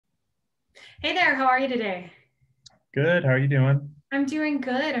Hey there, how are you today? Good. How are you doing? I'm doing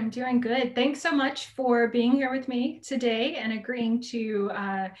good. I'm doing good. Thanks so much for being here with me today and agreeing to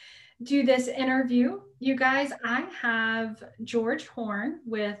do this interview. You guys, I have George Horne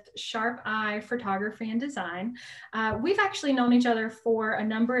with Sharp Eye Photography and Design. We've actually known each other for a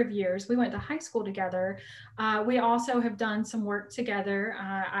number of years. We went to high school together. We also have done some work together.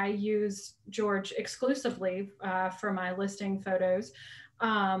 I use George exclusively for my listing photos.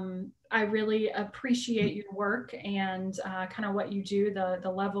 I really appreciate your work and kind of what you do. The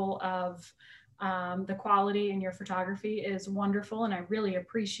level of the quality in your photography is wonderful, and I really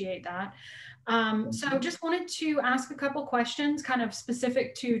appreciate that. So just wanted to ask a couple questions kind of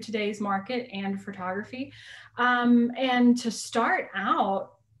specific to today's market and photography. And to start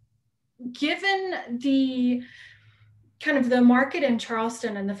out, given the kind of the market in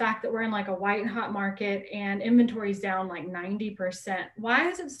Charleston and the fact that we're in like a white hot market and inventory is down like 90%, why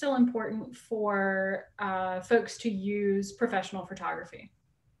is it still important for folks to use professional photography?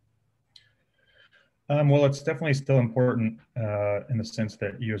 Well, it's definitely still important in the sense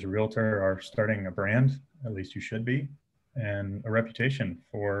that you as a realtor are starting a brand, at least you should be, and a reputation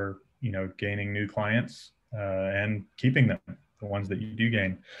for, gaining new clients and keeping them, the ones that you do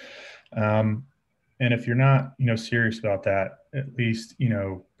gain. Um, and if you're not, serious about that, at least,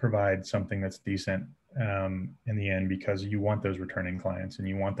 provide something that's decent in the end because you want those returning clients and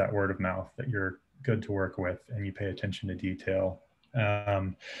you want that word of mouth that you're good to work with and you pay attention to detail.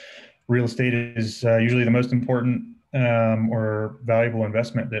 Real estate is usually the most important or valuable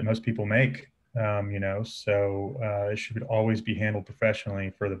investment that most people make. So it should always be handled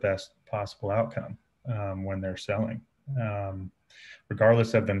professionally for the best possible outcome when they're selling,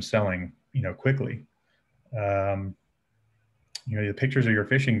 regardless of them selling, quickly. Um, the pictures are your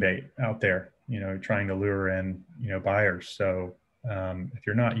fishing bait out there, trying to lure in, buyers. So if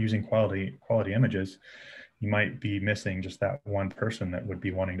you're not using quality images, you might be missing just that one person that would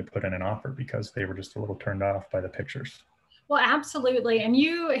be wanting to put in an offer because they were just a little turned off by the pictures. Well, absolutely. And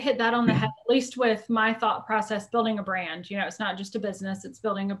you hit that on the head, at least with my thought process, building a brand. It's not just a business, it's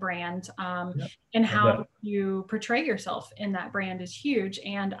building a brand. Yep. And Love how that. you portray yourself in that brand is huge.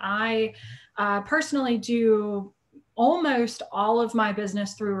 And I personally do almost all of my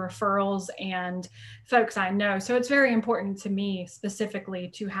business through referrals and folks I know. So it's very important to me specifically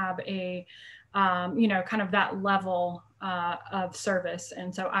to have a kind of that level of service.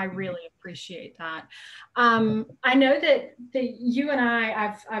 And so I really appreciate that. I know that you and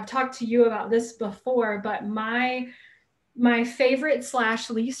I've talked to you about this before, but my favorite slash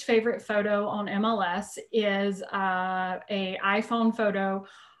least favorite photo on MLS is a iPhone photo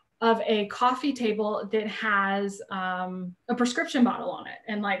of a coffee table that has a prescription bottle on it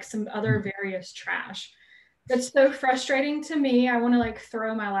and like some other various trash. It's so frustrating to me. I want to like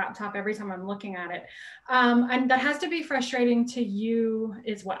throw my laptop every time I'm looking at it. And that has to be frustrating to you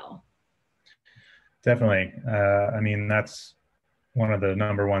as well. Definitely. I mean, that's one of the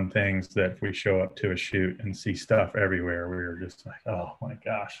number one things that if we show up to a shoot and see stuff everywhere, we're just like, oh my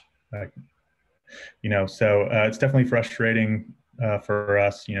gosh. Like, so it's definitely frustrating for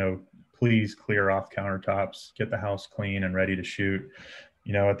us. Please clear off countertops, get the house clean and ready to shoot.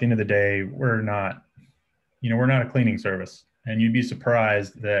 At the end of the day, we're not a cleaning service, and you'd be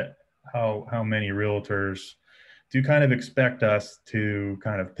surprised that how many realtors do kind of expect us to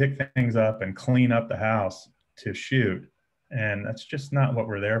kind of pick things up and clean up the house to shoot, and that's just not what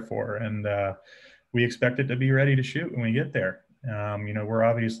we're there for. And we expect it to be ready to shoot when we get there. We're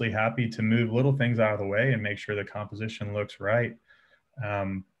obviously happy to move little things out of the way and make sure the composition looks right.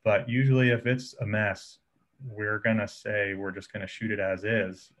 But usually, if it's a mess, we're going to say we're just going to shoot it as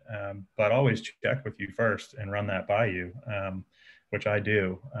is. But always check with you first and run that by you, which I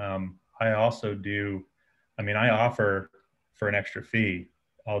do. I also do, I mean, I offer for an extra fee.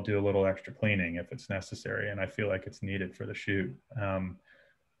 I'll do a little extra cleaning if it's necessary and I feel like it's needed for the shoot.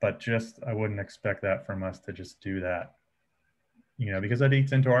 But I wouldn't expect that from us to just do that, because that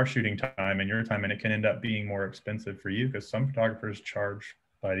eats into our shooting time and your time, and it can end up being more expensive for you because some photographers charge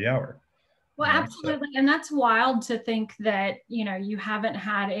by the hour. Well, So absolutely. And that's wild to think that, you haven't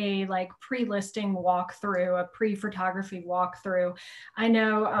had a like pre-listing walkthrough, a pre-photography walkthrough. I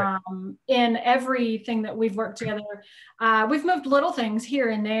know in everything that we've worked together, we've moved little things here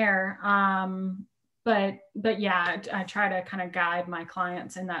and there. But yeah, I try to kind of guide my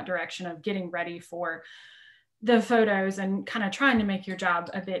clients in that direction of getting ready for the photos and kind of trying to make your job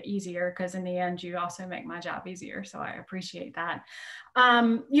a bit easier, because in the end you also make my job easier, so I appreciate that.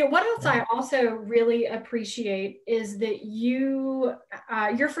 What else I also really appreciate is that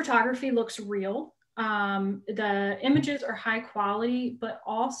your photography looks real. The images are high quality, but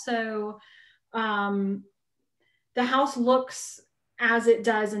also um, the house looks as it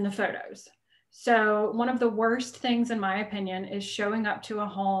does in the photos. So one of the worst things, in my opinion, is showing up to a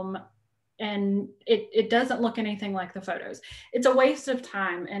home and it doesn't look anything like the photos. It's a waste of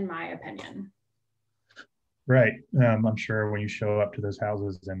time, in my opinion. Right. I'm sure when you show up to those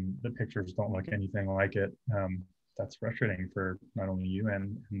houses and the pictures don't look anything like it, that's frustrating for not only you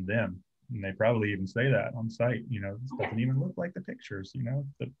and them. And they probably even say that on site, this doesn't even look like the pictures,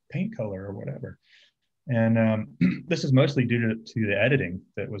 the paint color or whatever. And this is mostly due to the editing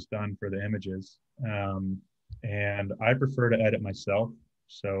that was done for the images. And I prefer to edit myself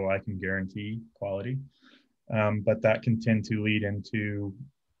so I can guarantee quality. But that can tend to lead into,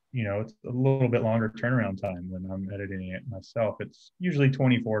 it's a little bit longer turnaround time when I'm editing it myself. It's usually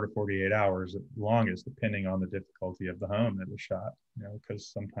 24 to 48 hours at longest, depending on the difficulty of the home that was shot, because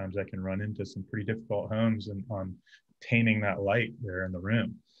sometimes I can run into some pretty difficult homes and on taming that light there in the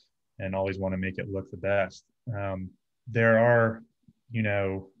room and always want to make it look the best. There are,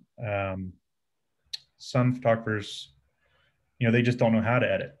 some photographers, they just don't know how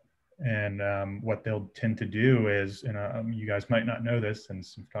to edit. And what they'll tend to do is, and you guys might not know this, and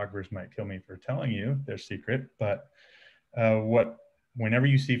some photographers might kill me for telling you their secret, but whenever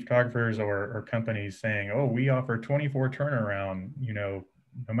you see photographers or companies saying, oh, we offer 24 turnaround, no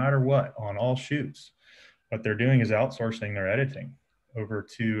matter what on all shoots, what they're doing is outsourcing their editing over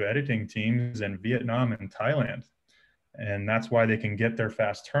to editing teams in Vietnam and Thailand. And that's why they can get their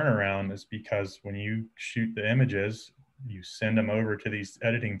fast turnaround, is because when you shoot the images, you send them over to these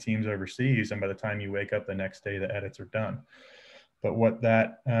editing teams overseas, and by the time you wake up the next day, the edits are done. But what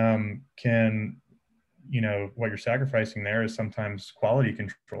that what you're sacrificing there is sometimes quality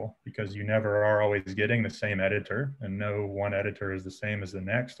control, because you never are always getting the same editor, and no one editor is the same as the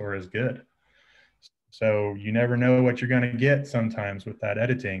next or as good. So you never know what you're going to get sometimes with that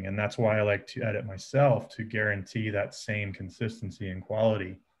editing. And that's why I like to edit myself, to guarantee that same consistency and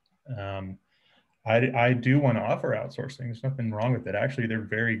quality. I do want to offer outsourcing. There's nothing wrong with it. Actually, they're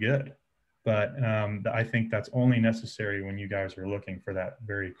very good. But I think that's only necessary when you guys are looking for that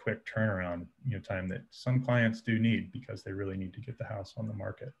very quick turnaround, time that some clients do need, because they really need to get the house on the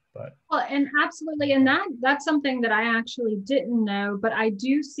market. But well, and absolutely, and that's something that I actually didn't know, but I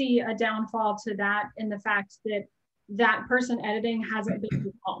do see a downfall to that in the fact that that person editing hasn't been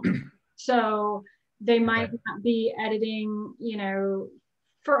to home, so they might not be editing,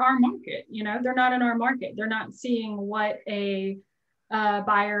 for our market. They're not in our market. They're not seeing what a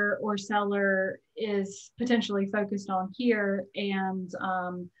buyer or seller is potentially focused on here. And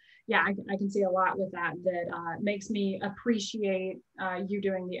yeah, I can see a lot with that makes me appreciate you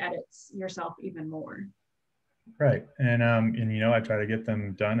doing the edits yourself even more. Right. And I try to get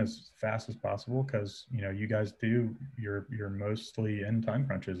them done as fast as possible, because you guys you're mostly in time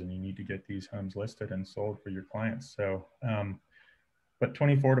crunches, and you need to get these homes listed and sold for your clients. So but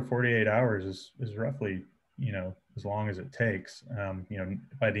 24 to 48 hours is roughly, as long as it takes.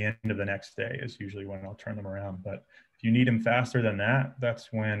 By the end of the next day is usually when I'll turn them around. But if you need them faster than that,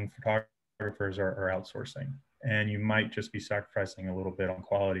 that's when photographers are outsourcing. And you might just be sacrificing a little bit on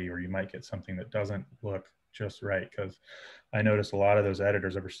quality, or you might get something that doesn't look just right. Because I notice a lot of those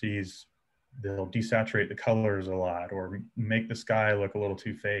editors overseas, they'll desaturate the colors a lot, or make the sky look a little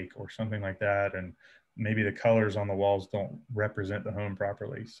too fake or something like that. And maybe the colors on the walls don't represent the home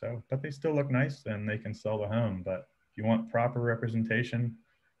properly. So, but they still look nice and they can sell the home. But if you want proper representation,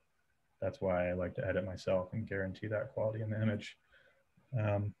 that's why I like to edit myself and guarantee that quality in the image.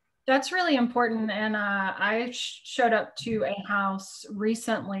 That's really important. And I showed up to a house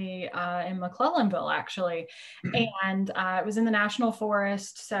recently in McClellanville, actually, and it was in the National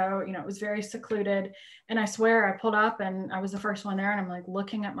Forest. So, it was very secluded. And I swear I pulled up and I was the first one there, and I'm like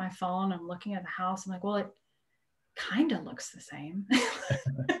looking at my phone, I'm looking at the house. I'm like, well, it kind of looks the same.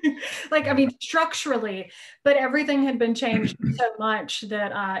 Like, I mean, structurally, but everything had been changed so much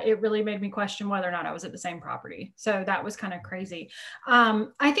that it really made me question whether or not I was at the same property. So that was kind of crazy.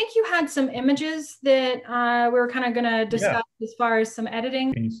 I think you had some images that we were kind of going to discuss as far as some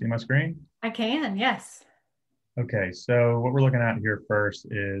editing. Can you see my screen? I can, yes. Okay, so what we're looking at here first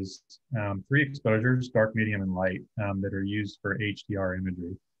is 3 exposures, dark, medium, and light, that are used for HDR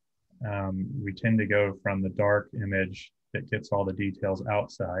imagery. We tend to go from the dark image that gets all the details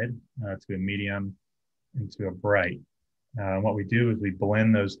outside to a medium into a bright. What we do is we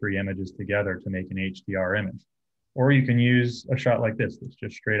blend those 3 images together to make an HDR image. Or you can use a shot like this that's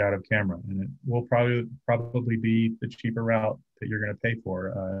just straight out of camera, and it will probably be the cheaper route that you're going to pay for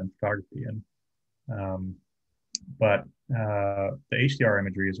in photography. But the HDR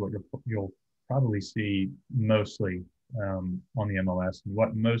imagery is what you'll probably see mostly on the MLS and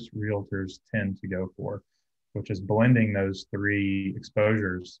what most realtors tend to go for, which is blending those three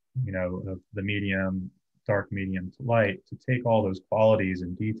exposures, of the medium, dark, medium to light, to take all those qualities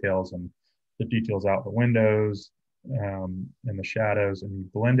and details and the details out the windows and the shadows, and you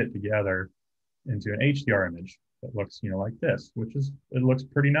blend it together into an HDR image that looks, like this, it looks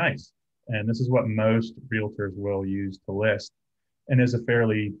pretty nice. And this is what most realtors will use to list, and is a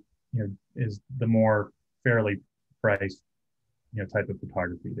fairly, is the more fairly priced, type of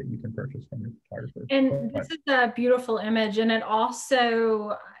photography that you can purchase from your photographer. And this is a beautiful image. And it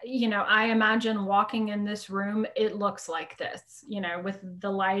also, I imagine walking in this room, it looks like this, with the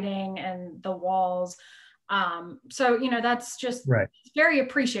lighting and the walls. So, that's just right. very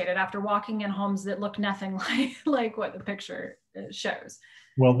appreciated after walking in homes that look nothing like what the picture shows.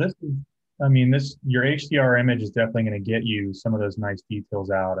 Well, your HDR image is definitely going to get you some of those nice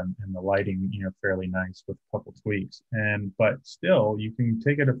details out, and the lighting, fairly nice with a couple tweaks. But still, you can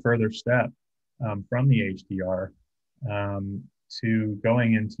take it a further step from the HDR to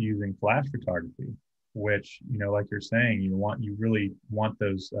going into using flash photography, which, like you're saying, you really want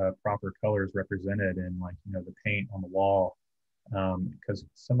those proper colors represented in, like, the paint on the wall, because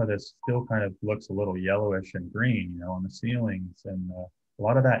some of this still kind of looks a little yellowish and green, on the ceilings, and a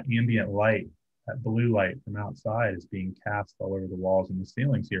lot of that ambient light, that blue light from outside, is being cast all over the walls and the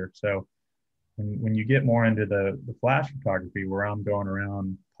ceilings here. So when you get more into the flash photography, where I'm going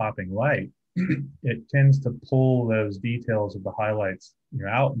around popping light, it tends to pull those details of the highlights,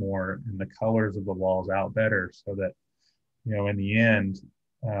 out more, and the colors of the walls out better, so that, in the end,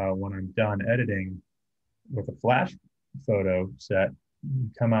 when I'm done editing with a flash photo set,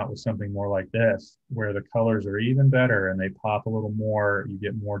 you come out with something more like this, where the colors are even better and they pop a little more. You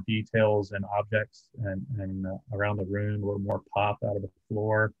get more details and objects and around the room, a little more pop out of the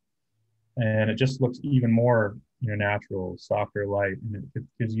floor, and it just looks even more, natural, softer light, and it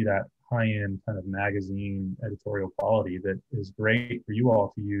gives you that high-end kind of magazine editorial quality that is great for you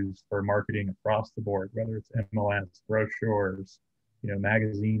all to use for marketing across the board, whether it's MLS, brochures,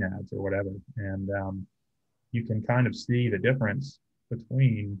 magazine ads, or whatever. And you can kind of see the difference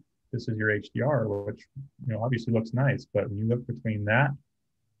between, this is your HDR, which, obviously looks nice, but when you look between that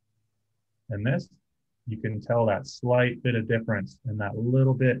and this, you can tell that slight bit of difference and that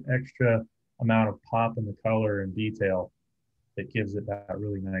little bit extra amount of pop in the color and detail that gives it that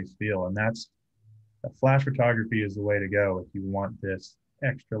really nice feel. And that flash photography is the way to go if you want this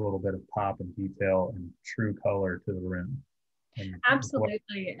extra little bit of pop and detail and true color to the room.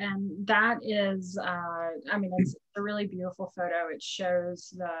 Absolutely. And that is, it's a really beautiful photo. It shows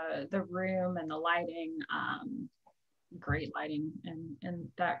the room and the lighting, great lighting in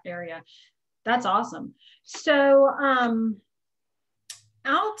that area. That's awesome. So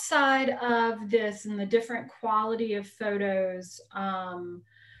outside of this and the different quality of photos,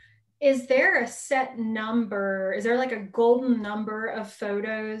 is there a set number? Is there like a golden number of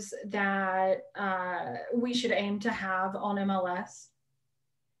photos that we should aim to have on MLS?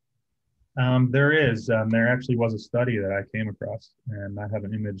 There is. There actually was a study that I came across, and I have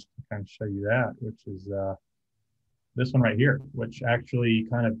an image to kind of show you that, which is this one right here, which actually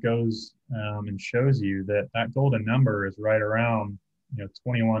kind of goes and shows you that golden number is right around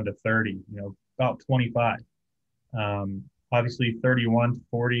 21 to 30, about 25. Obviously 31 to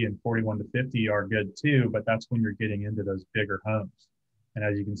 40 and 41 to 50 are good too, but that's when you're getting into those bigger homes. And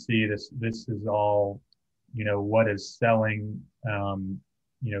as you can see, this is all, what is selling, on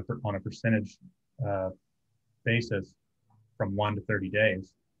a percentage basis from 1 to 30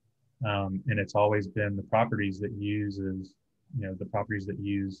 days. And it's always been the properties that use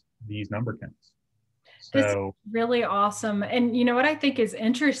these number counts. That's really awesome. And what I think is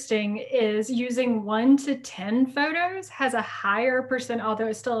interesting is using 1 to 10 photos has a higher percent, although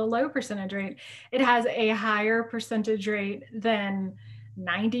it's still a low percentage rate, it has a higher percentage rate than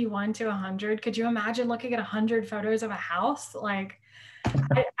 91 to 100. Could you imagine looking at 100 photos of a house? Like,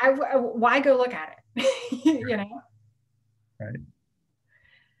 why go look at it? Right.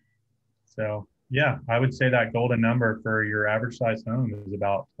 So yeah, I would say that golden number for your average size home is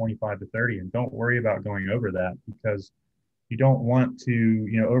about 25 to 30. And don't worry about going over that, because you don't want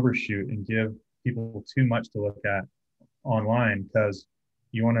to, overshoot and give people too much to look at online, because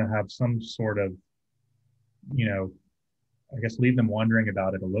you want to have some sort of, I guess, leave them wondering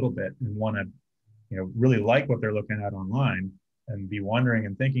about it a little bit, and want to, really like what they're looking at online, and be wondering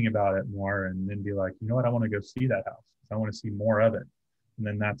and thinking about it more, and then be like, I want to go see that house. I want to see more of it. And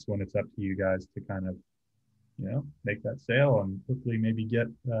then that's when it's up to you guys to kind of, make that sale and quickly maybe get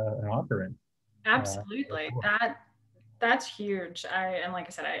an offer in. Absolutely. That's huge. And like I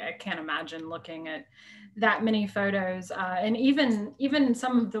said, I can't imagine looking at that many photos, and even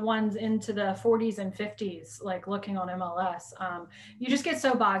some of the ones into the 40s and 50s, like looking on MLS. You just get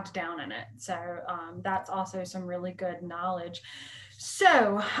so bogged down in it. So that's also some really good knowledge.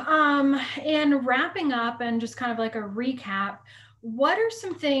 So, in wrapping up and just kind of like a recap, what are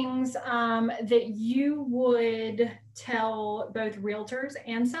some things that you would tell both realtors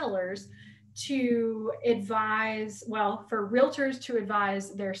and sellers to advise, well, for realtors to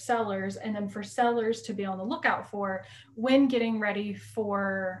advise their sellers, and then for sellers to be on the lookout for when getting ready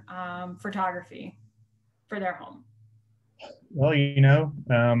for photography for their home? Well,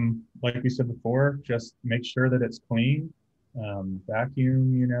 like we said before, just make sure that it's clean,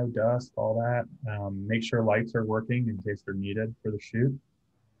 vacuum, dust, all that. Make sure lights are working in case they're needed for the shoot.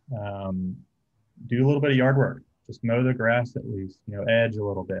 Um, do a little bit of yard work. Just mow the grass at least, edge a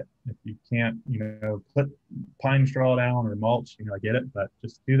little bit. If you can't, put pine straw down or mulch, I get it, but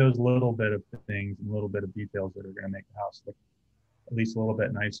just do those little bit of things and little bit of details that are going to make the house look at least a little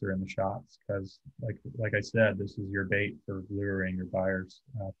bit nicer in the shots. Because like I said, this is your bait for luring your buyers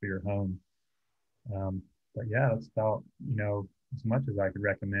for your home. But yeah, that's about, as much as I could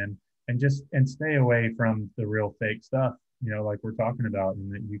recommend. And stay away from the real fake stuff, like we're talking about,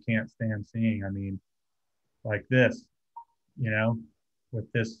 and that you can't stand seeing. I mean, like this, you know,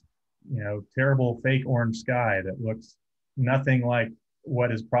 with this, terrible fake orange sky that looks nothing like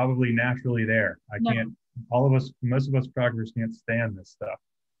what is probably naturally there. I No. can't, all of us, most of us photographers can't stand this stuff.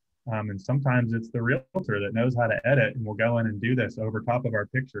 And sometimes it's the realtor that knows how to edit and will go in and do this over top of our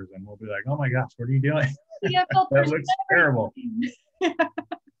pictures. And we'll be like, oh my gosh, what are you doing? Yeah, That looks terrible.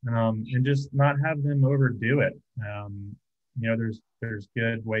 And just not have them overdo it. There's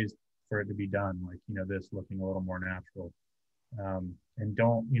good ways for it to be done, like, this looking a little more natural. And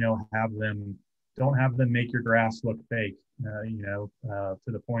don't have them make your grass look fake, to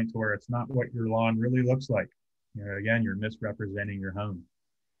the point to where it's not what your lawn really looks like. Again, you're misrepresenting your home.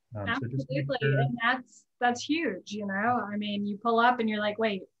 So just make Absolutely. sure. And that's huge, I mean, you pull up and you're like,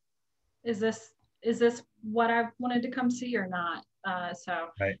 wait, is this what I wanted to come see or not? So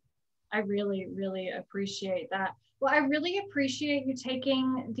Right. I really, really appreciate that. Well, I really appreciate you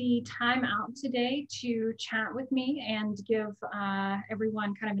taking the time out today to chat with me and give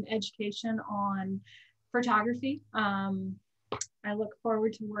everyone kind of an education on photography. I look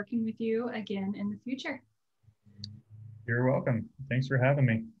forward to working with you again in the future. You're welcome. Thanks for having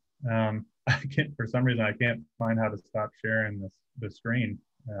me. For some reason, I can't find how to stop sharing the screen.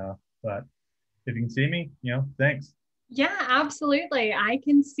 But if you can see me, thanks. Yeah, absolutely. I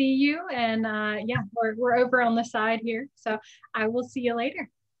can see you, and yeah, we're over on the side here. So I will see you later.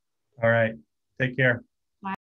 All right. Take care.